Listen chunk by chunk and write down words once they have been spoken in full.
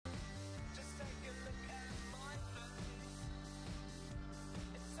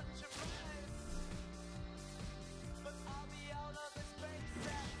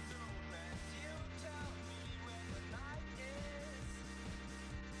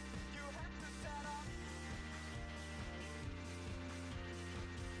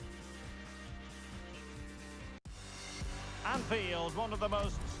Anfield, one of the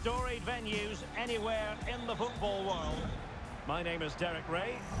most storied venues anywhere in the football world. My name is Derek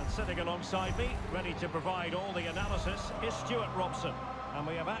Ray, and sitting alongside me, ready to provide all the analysis, is Stuart Robson. And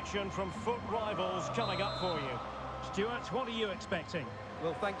we have action from foot rivals coming up for you. Stuart, what are you expecting?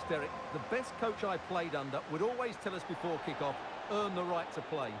 Well, thanks, Derek. The best coach I played under would always tell us before kick-off, earn the right to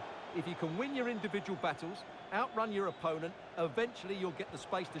play. If you can win your individual battles, outrun your opponent, eventually you'll get the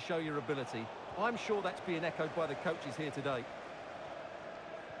space to show your ability. I'm sure that's being echoed by the coaches here today.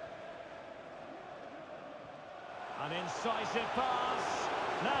 An incisive pass.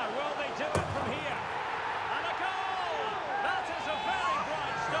 Now, will they do it from here? And a goal! That is a very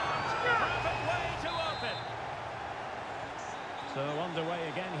bright start. Perfect way to open. So underway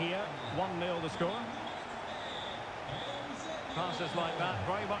again here. 1-0 the score. Passes like that,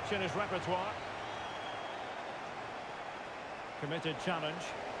 very much in his repertoire. Committed challenge.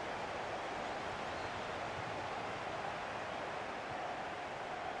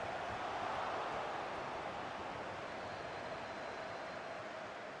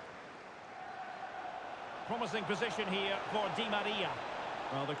 Promising position here for Di Maria.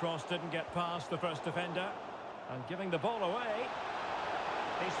 Well, the cross didn't get past the first defender. And giving the ball away.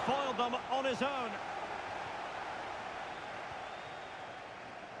 He's foiled them on his own.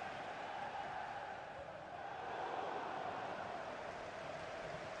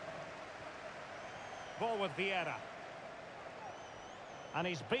 Ball with Vieira. And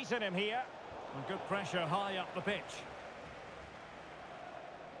he's beaten him here. And good pressure high up the pitch.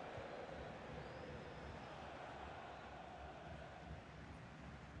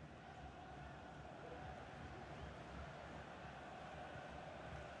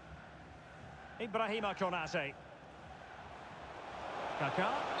 Ibrahima Konate. Kaká.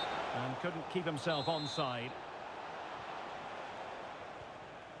 And couldn't keep himself onside.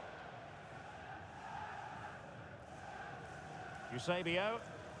 Eusebio.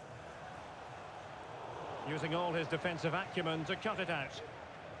 Using all his defensive acumen to cut it out.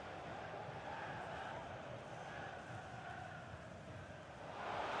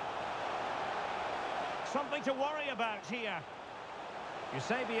 Something to worry about here.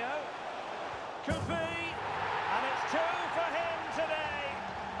 Eusebio. Could be. And it's 2 for him today.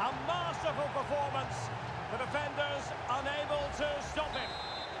 A masterful performance. The defenders unable to stop him.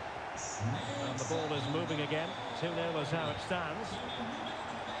 And the ball is moving again. 2-0 is how it stands.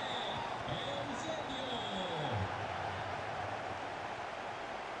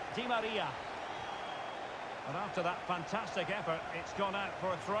 Di Maria. And after that fantastic effort, it's gone out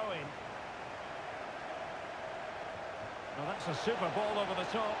for a throw-in. Well, that's a super ball over the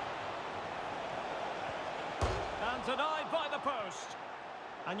top. And denied by the post.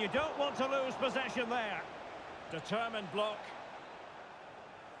 And you don't want to lose possession there. Determined block.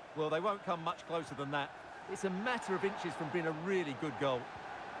 Well, they won't come much closer than that. It's a matter of inches from being a really good goal.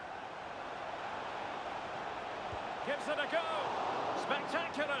 Gives it a go.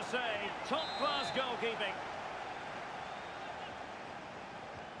 Spectacular save. Top-class goalkeeping.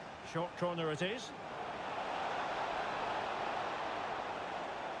 Short corner it is.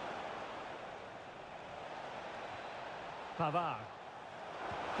 Pavard.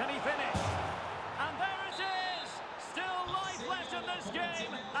 Can he finish? And there it is! Still life left in this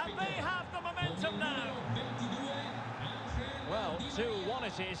game, and they have the momentum now. Well, 2-1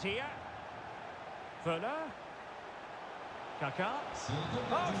 it is here. Fuller. Kaká.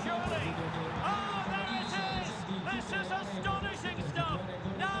 Oh, surely! Oh, there it is! This is astonishing stuff!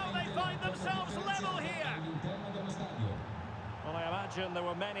 Now they find themselves level here! Well, I imagine there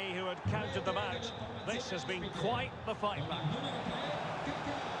were many who had counted them out. This has been quite the fight back.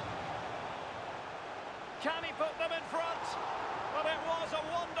 Can he put them in front? Well, it was a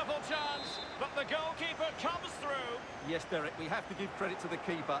wonderful chance, but the goalkeeper comes through. Yes, Derek, we have to give credit to the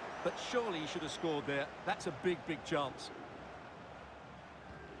keeper, but surely he should have scored there. That's a big, big chance.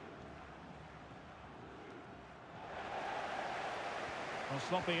 Well,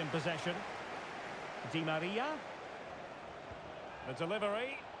 sloppy in possession. Di Maria. The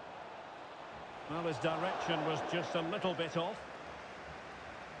delivery. Well, his direction was just a little bit off.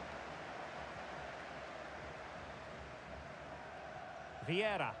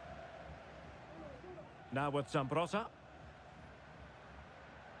 Vieira. Now with Zambrotta.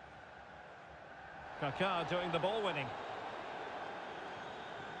 Kaká doing the ball winning.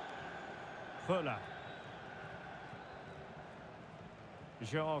 Fuller.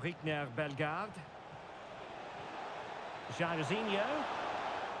 Jean-Rickner Bellegarde. Jairzinho.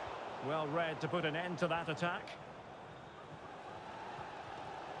 Well read to put an end to that attack.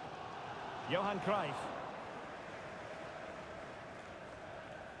 Johan Cruyff.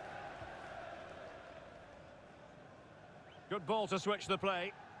 Good ball to switch the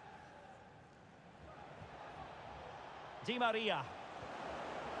play. Di Maria.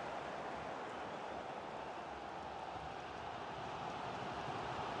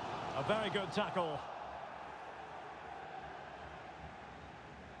 A very good tackle.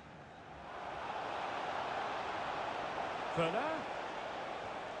 Fuller.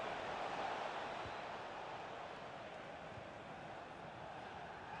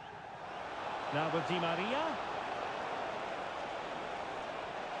 Now with Di Maria.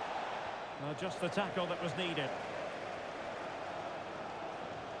 Well, just the tackle that was needed.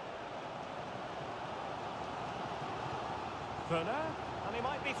 Fuller, and he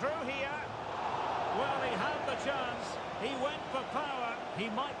might be through here. Well, he had the chance. He went for power. He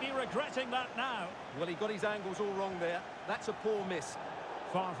might be regretting that now. Well, he got his angles all wrong there. That's a poor miss.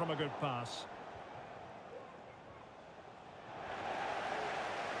 Far from a good pass.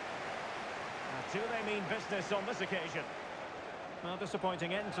 Now, do they mean business on this occasion? Well,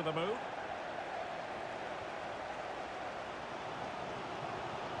 disappointing end to the move.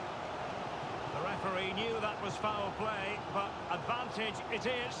 The referee knew that was foul play, but advantage it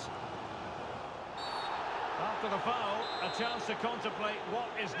is. After the foul, a chance to contemplate what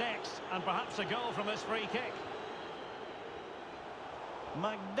is next, and perhaps a goal from this free kick.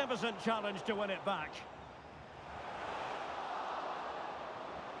 Magnificent challenge to win it back.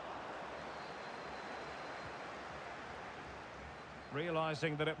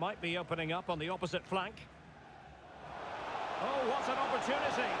 Realising that it might be opening up on the opposite flank. Oh, what an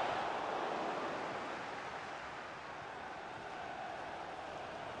opportunity!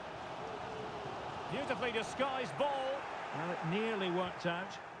 Beautifully disguised ball. Well, it nearly worked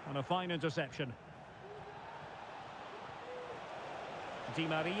out, and a fine interception. Di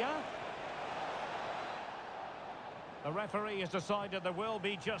Maria. The referee has decided there will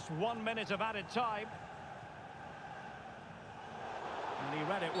be just 1 minute of added time. And he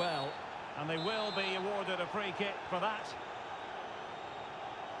read it well, and they will be awarded a free kick for that.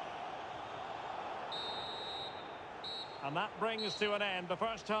 And that brings to an end the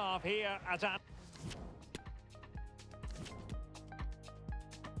first half here at Anfield.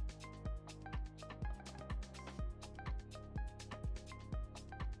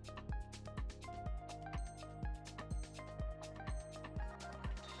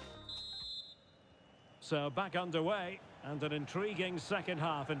 So back underway, and an intriguing second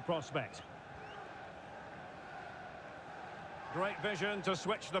half in prospect. Great vision to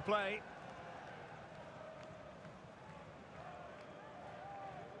switch the play.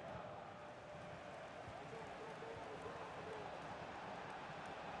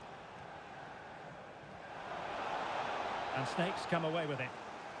 And Snakes come away with it.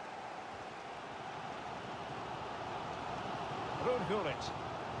 Rudhurit.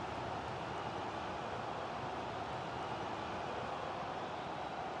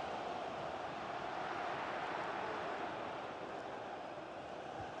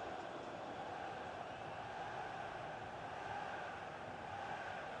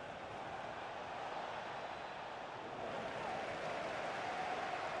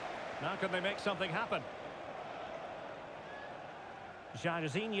 Now can they make something happen?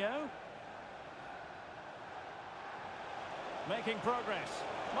 Jairzinho. Making progress.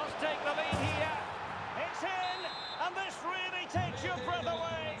 Must take the lead here. It's in, and this really takes your breath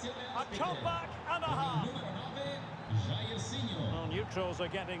away. A comeback and a half. Well, neutrals are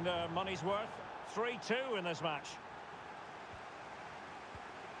getting their money's worth. 3-2 in this match.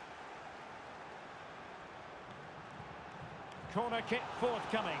 Corner kick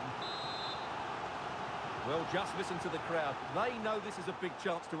forthcoming. Well, just listen to the crowd. They know this is a big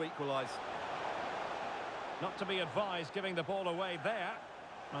chance to equalise. Not to be advised giving the ball away there.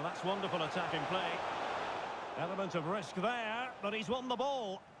 Well, that's wonderful attacking play. Element of risk there, but he's won the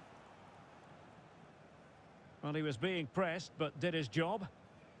ball. Well, he was being pressed, but did his job.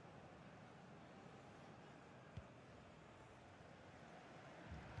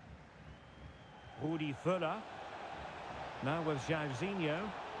 Rudi Fuller. Now with Jairzinho.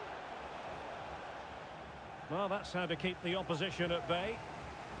 Well, that's how to keep the opposition at bay.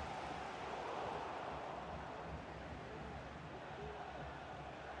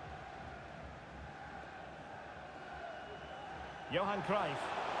 Johan Cruyff.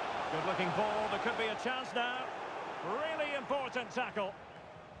 Good-looking ball. There could be a chance now. Really important tackle.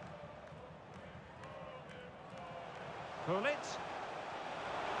 Gullit.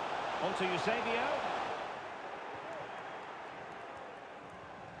 On to Eusebio.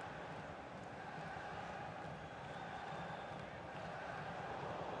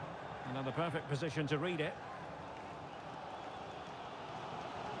 Another perfect position to read it.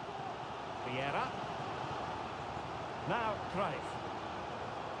 Vieira. Now, Cruyff.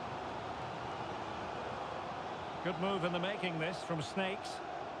 Good move in the making this from Snakes.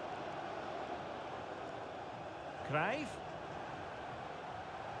 Cruyff.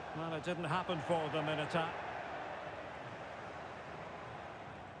 Well, it didn't happen for them in attack.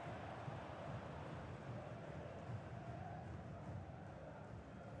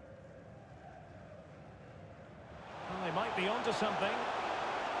 Well, they might be onto something.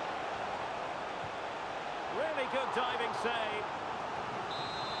 Really good diving save.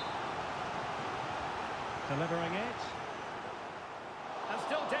 Delivering it. And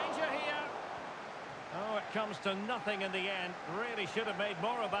still danger here. Oh, it comes to nothing in the end. Really should have made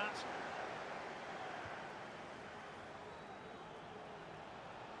more of that.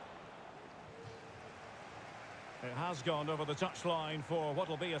 It has gone over the touchline for what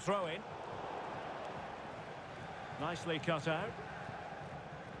will be a throw-in. Nicely cut out.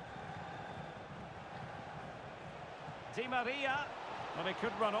 Di Maria. Well, he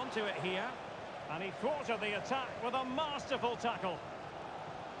could run onto it here. And he thwarted the attack with a masterful tackle.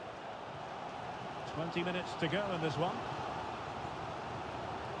 20 minutes to go in this one.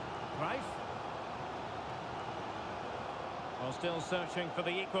 Cruyff. Well, still searching for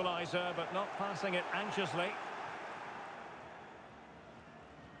the equaliser, but not passing it anxiously.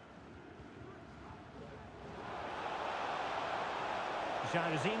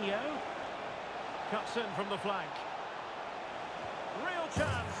 Jairzinho. Cuts in from the flank. Real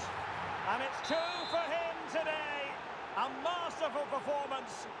chance. And it's 2 for him today. A masterful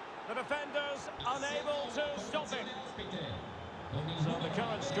performance. The defenders unable to stop it. So the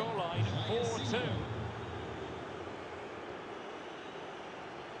current scoreline, 4-2.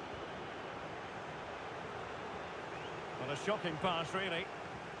 What a shocking pass, really.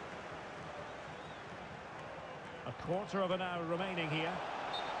 A quarter of an hour remaining here.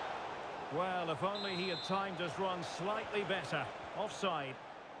 Well, if only he had timed his run slightly better. Offside.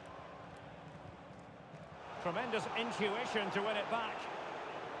 Tremendous intuition to win it back.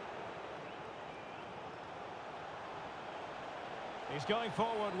 He's going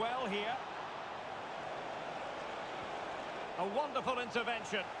forward well here. A wonderful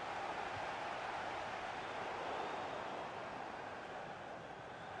intervention.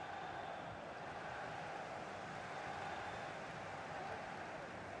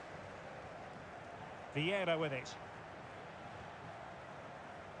 Vieira with it.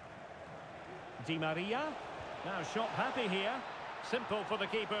 Di Maria. Now shot happy here. Simple for the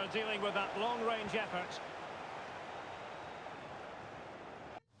keeper dealing with that long-range effort.